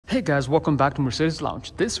Hey guys, welcome back to Mercedes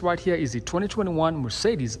Lounge. This right here is the 2021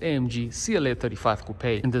 Mercedes-AMG CLA 35 Coupe.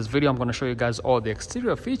 In this video, I'm going to show you guys all the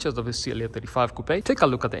exterior features of this CLA 35 Coupe. Take a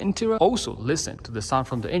look at the interior. Also, listen to the sound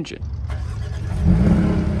from the engine.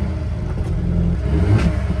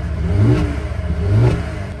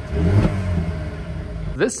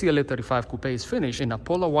 This CLA 35 Coupe is finished in a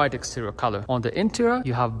polar white exterior color. On the interior,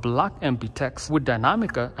 you have black MB with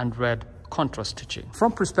Dynamica and red contrast stitching.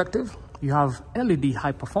 From perspective, you have LED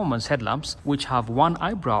high performance headlamps, which have one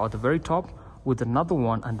eyebrow at the very top with another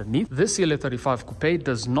one underneath. This CLA 35 Coupe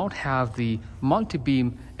does not have the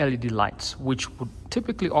multi-beam LED lights, which would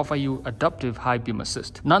typically offer you adaptive high beam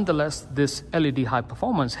assist. Nonetheless, this LED high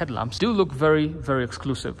performance headlamps do look very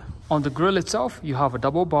exclusive. On the grille itself, you have a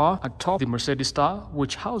double bar atop the Mercedes style,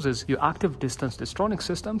 which houses your active distance distronic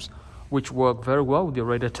systems, which work very well with your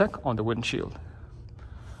radar tech on the windshield.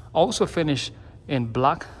 Also finished in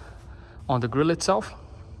black on the grille itself.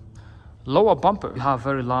 Lower bumper, you have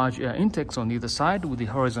very large air intakes on either side with the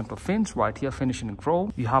horizontal fins right here finishing in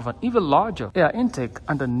chrome. You have an even larger air intake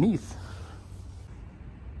underneath.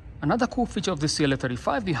 Another cool feature of this CLA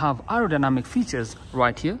 35, you have aerodynamic features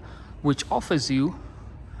right here, which offers you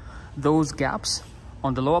those gaps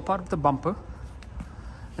on the lower part of the bumper.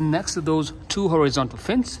 And next to those two horizontal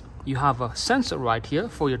fins, you have a sensor right here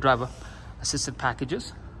for your driver assisted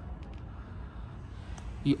packages.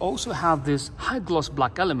 You also have this high gloss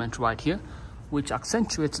black element right here, which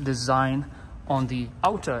accentuates design on the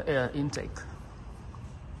outer air intake.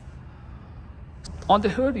 On the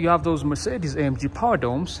hood, you have those Mercedes-AMG power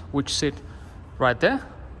domes, which sit right there.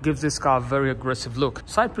 Gives this car a very aggressive look.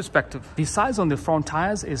 Side perspective, the size on the front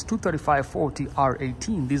tires is 235/40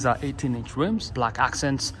 R18. These are 18-inch rims, black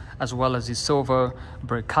accents, as well as the silver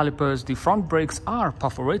brake calipers. The front brakes are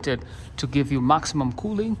perforated to give you maximum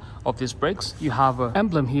cooling of these brakes. You have an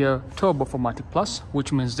emblem here, Turbo 4MATIC Plus,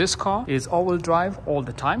 which means this car is all-wheel drive all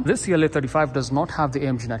the time. This CLA 35 does not have the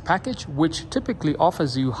AMG Night package, which typically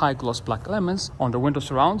offers you high gloss black elements on the window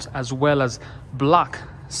surrounds, as well as black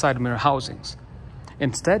side mirror housings.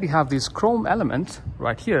 Instead, you have these chrome elements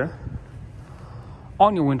right here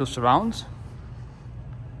on your window surrounds.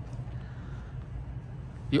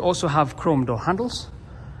 You also have chrome door handles.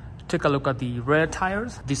 Take a look at the rear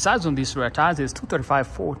tires. The size on these rear tires is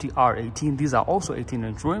 235/40 R18. These are also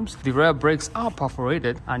 18-inch rims. The rear brakes are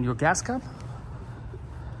perforated, and your gas cap,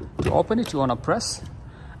 to open it, you want to press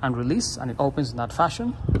and release, and it opens in that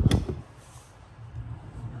fashion.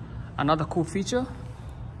 Another cool feature,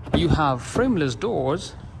 you have frameless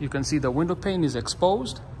doors. You can see the window pane is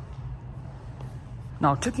exposed.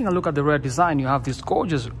 Now, taking a look at the rear design, you have these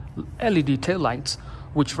gorgeous LED taillights,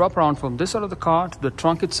 which wrap around from this side of the car to the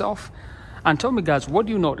trunk itself. And tell me guys, what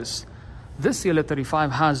do you notice? This CLA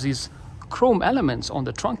 35 has these chrome elements on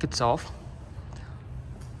the trunk itself,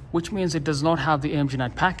 which means it does not have the AMG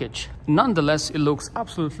Night package. Nonetheless, it looks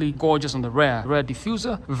absolutely gorgeous on the rear. Rear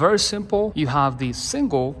diffuser, very simple. You have the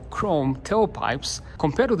single chrome tailpipes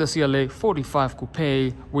compared to the CLA 45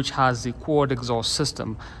 Coupe, which has the quad exhaust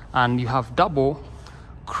system. And you have double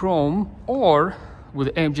chrome, or with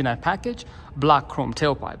the AMG Night package, black chrome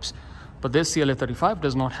tailpipes. But this CLA 35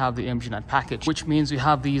 does not have the AMG Night package, which means you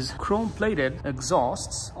have these chrome-plated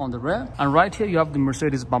exhausts on the rear. And right here, you have the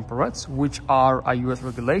Mercedes bumperettes, which are a US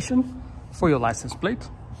regulation for your license plate.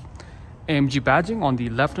 AMG badging on the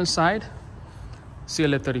left-hand side.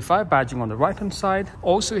 CLA 35 badging on the right-hand side.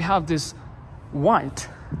 Also, you have this white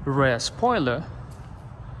rear spoiler.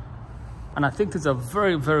 And I think it's a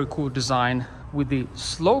very cool design with the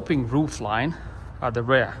sloping roofline at the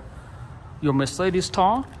rear. Your Mercedes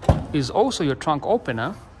star is also your trunk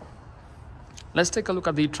opener. Let's take a look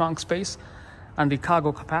at the trunk space and the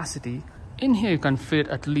cargo capacity. In here, you can fit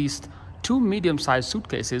at least 2 medium-sized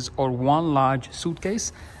suitcases or 1 large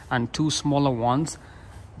suitcase and 2 smaller ones.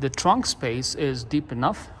 The trunk space is deep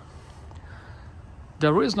enough.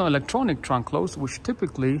 There is no electronic trunk close, which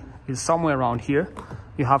typically is somewhere around here.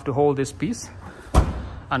 You have to hold this piece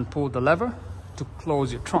and pull the lever to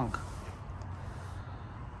close your trunk.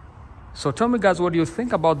 So tell me guys, what do you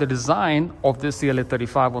think about the design of this CLA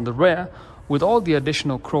 35 on the rear with all the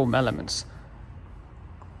additional chrome elements?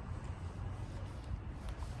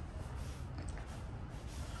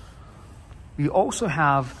 We also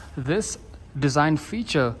have this design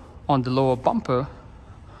feature on the lower bumper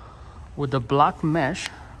with the black mesh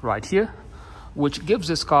right here, which gives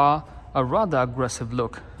this car a rather aggressive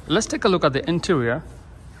look. Let's take a look at the interior.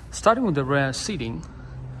 Starting with the rear seating,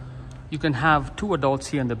 you can have 2 adults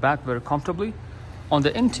here in the back very comfortably. On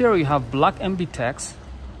the interior, you have black MB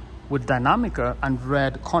with Dynamica and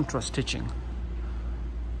red contrast stitching.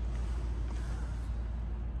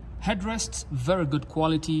 Headrests, very good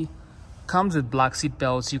quality. Comes with black seat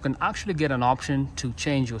belts. You can actually get an option to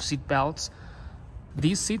change your seat belts.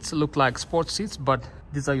 These seats look like sports seats, but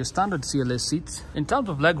these are your standard CLA seats. In terms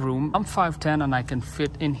of leg room, I'm 5'10" and I can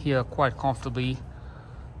fit in here quite comfortably.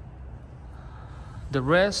 The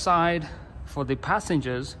rear side for the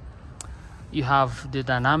passengers, you have the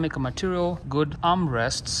dynamic material, good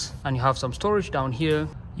armrests, and you have some storage down here.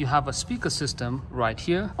 You have a speaker system right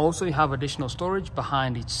here. Also, you have additional storage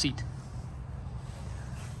behind each seat.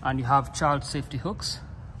 And you have child safety hooks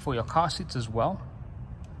for your car seats as well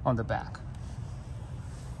on the back.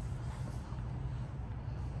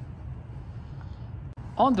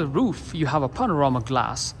 On the roof, you have a panorama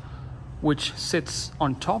glass which sits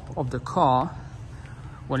on top of the car.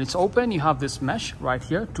 When it's open, you have this mesh right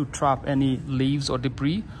here to trap any leaves or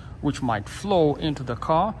debris which might flow into the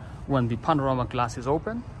car when the panorama glass is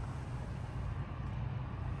open.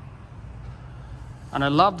 And I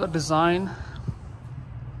love the design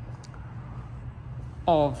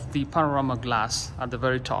of the panorama glass at the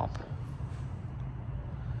very top.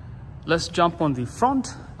 Let's jump on the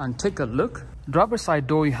front and take a look. Driver's side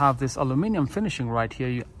door, you have this aluminum finishing right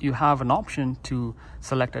here. You have an option to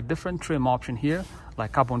select a different trim option here,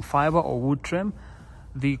 like carbon fiber or wood trim.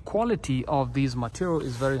 The quality of these material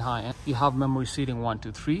is very high. You have memory seating 1,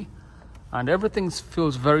 2, 3, and everything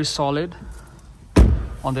feels very solid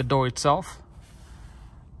on the door itself.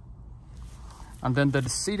 And then the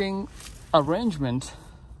seating arrangement,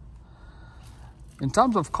 in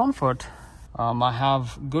terms of comfort, I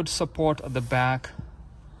have good support at the back.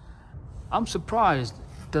 I'm surprised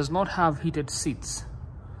it does not have heated seats.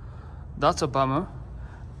 That's a bummer.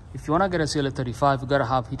 If you want to get a CLA 35, you gotta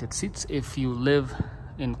have heated seats if you live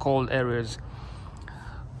in cold areas.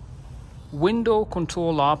 Window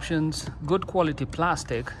control options, good quality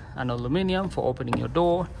plastic and aluminum for opening your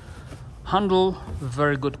door. Handle,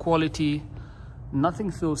 very good quality.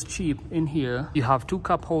 Nothing feels cheap in here. You have 2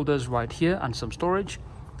 cup holders right here and some storage.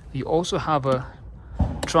 You also have a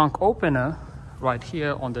trunk opener right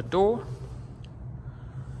here on the door.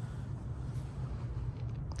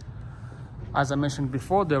 As I mentioned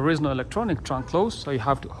before, there is no electronic trunk close, so you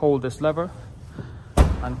have to hold this lever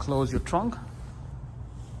and close your trunk.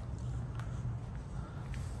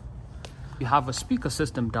 You have a speaker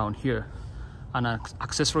system down here and an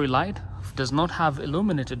accessory light. It does not have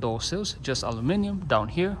illuminated door sills, just aluminum down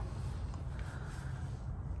here.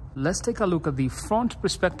 Let's take a look at the front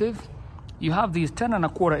perspective. You have these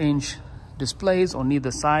 10.25-inch displays on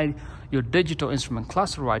either side, your digital instrument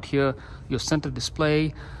cluster right here, your center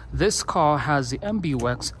display. This car has the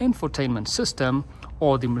MBUX infotainment system,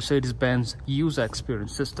 or the Mercedes-Benz user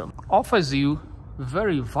experience system. Offers you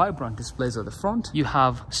very vibrant displays at the front. You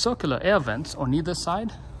have circular air vents on either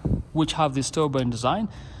side, which have this turbo design.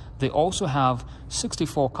 They also have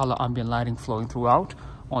 64 color ambient lighting flowing throughout.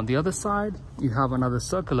 On the other side, you have another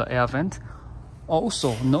circular air vent.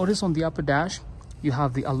 Also, notice on the upper dash, you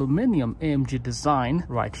have the aluminum AMG design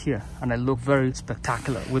right here, and it looks very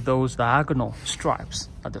spectacular with those diagonal stripes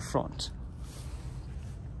at the front.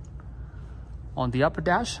 On the upper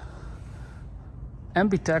dash,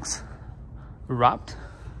 MBUX wrapped,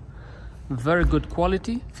 very good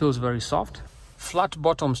quality, feels very soft. Flat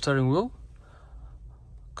bottom steering wheel,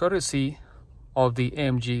 courtesy of the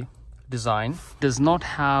AMG design. Does not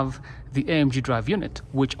have the AMG drive unit,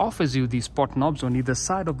 which offers you these sport knobs on either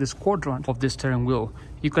side of this quadrant of this steering wheel.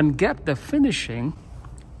 You can get the finishing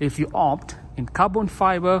if you opt in carbon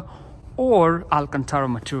fiber or Alcantara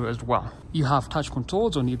material as well. You have touch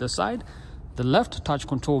controls on either side. The left touch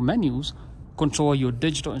control menus control your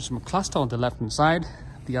digital instrument cluster on the left hand side.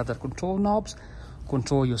 The other control knobs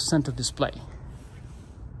control your center display.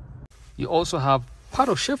 You also have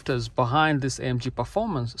paddle shifters behind this AMG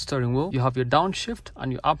Performance steering wheel. You have your downshift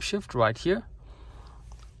and your upshift right here.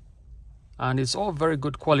 And it's all very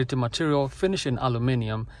good quality material, finished in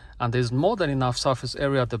aluminum, and there's more than enough surface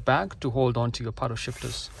area at the back to hold on to your paddle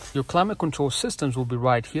shifters. Your climate control systems will be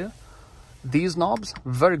right here. These knobs,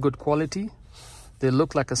 very good quality. They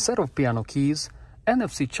look like a set of piano keys.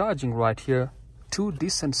 NFC charging right here. 2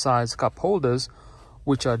 decent sized cup holders,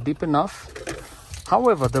 which are deep enough.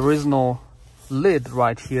 However, there is no lid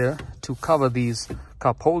right here to cover these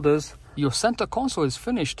cup holders. Your center console is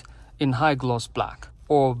finished in high gloss black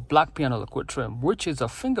or black piano liquid trim, which is a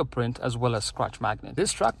fingerprint as well as scratch magnet.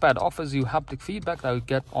 This trackpad offers you haptic feedback that you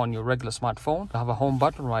get on your regular smartphone. You have a home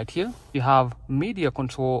button right here. You have media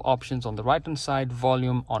control options on the right hand side,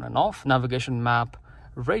 volume on and off, navigation map,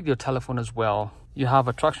 radio telephone as well. You have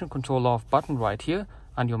a traction control off button right here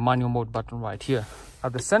and your manual mode button right here.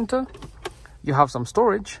 At the center, you have some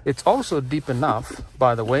storage. It's also deep enough,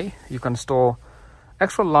 by the way. You can store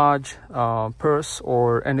extra large purse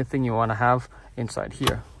or anything you want to have inside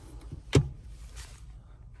here.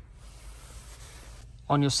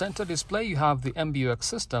 On your center display, you have the MBUX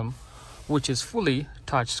system, which is fully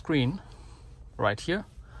touch screen right here.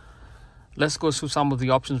 Let's go through some of the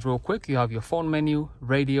options real quick. You have your phone menu,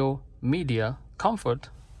 radio, media, comfort.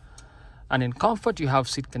 And in comfort, you have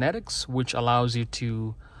seat kinetics, which allows you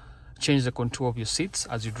to change the contour of your seats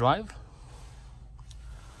as you drive.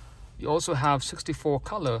 You also have 64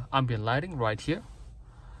 color ambient lighting right here.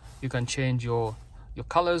 You can change your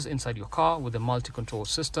colors inside your car with a multi-control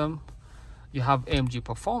system. You have AMG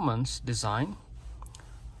Performance design.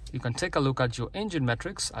 You can take a look at your engine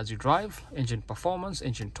metrics as you drive, engine performance,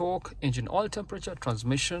 engine torque, engine oil temperature,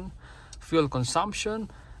 transmission, fuel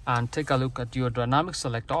consumption, and take a look at your dynamic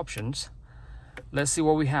select options. Let's see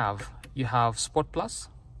what we have. You have Sport Plus,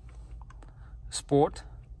 Sport,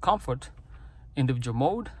 Comfort, Individual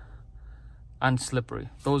Mode, and Slippery.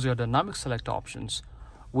 Those are your dynamic select options,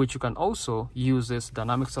 which you can also use this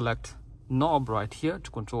dynamic select knob right here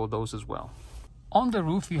to control those as well. On the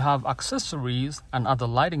roof, you have accessories and other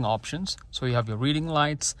lighting options. So you have your reading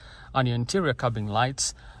lights and your interior cabin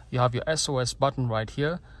lights. You have your SOS button right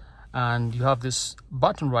here, and you have this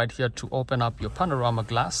button right here to open up your panorama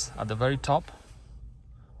glass at the very top.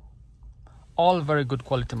 All very good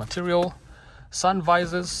quality material. Sun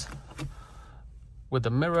visors with the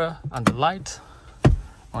mirror and the light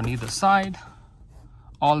on either side.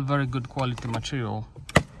 All very good quality material.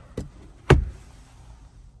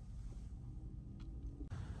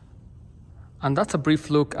 And that's a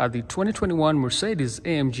brief look at the 2021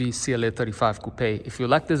 Mercedes-AMG CLA 35 Coupe. If you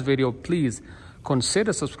like this video, please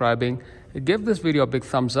consider subscribing, give this video a big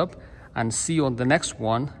thumbs up, and see you on the next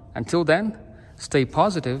one. Until then, stay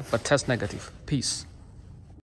positive but test negative. Peace.